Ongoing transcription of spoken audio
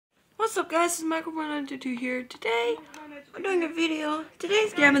What's up guys, it's Michael192 here. Today, I'm doing a video.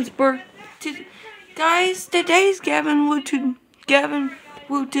 Today's Gavin's birthday. Guys, today's Gavin Wooten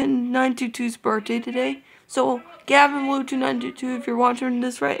 922's birthday today. So, Gavin Wooten 922, if you're watching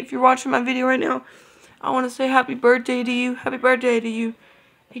this if you're watching my video right now, I want to say happy birthday to you. Happy birthday to you.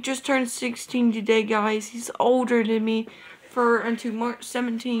 He just turned 16 today, guys. He's older than me until March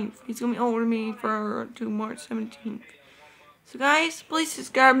 17th. He's going to be older than me until March 17th. So guys, please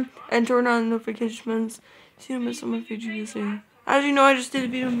subscribe and turn on notifications so you don't miss all my future videos. As you know, I just did a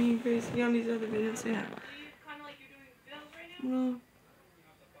video of me and Gracie on these other videos. So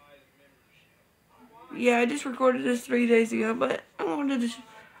yeah, I just recorded this 3 days ago, but I'm gonna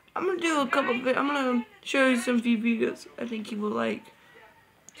do a couple of I'm gonna show you some few videos I think you will like.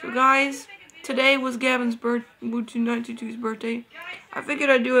 So guys, today was Gavin's Wooten 922's birthday. I figured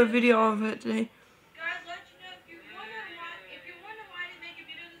I'd do a video of it today.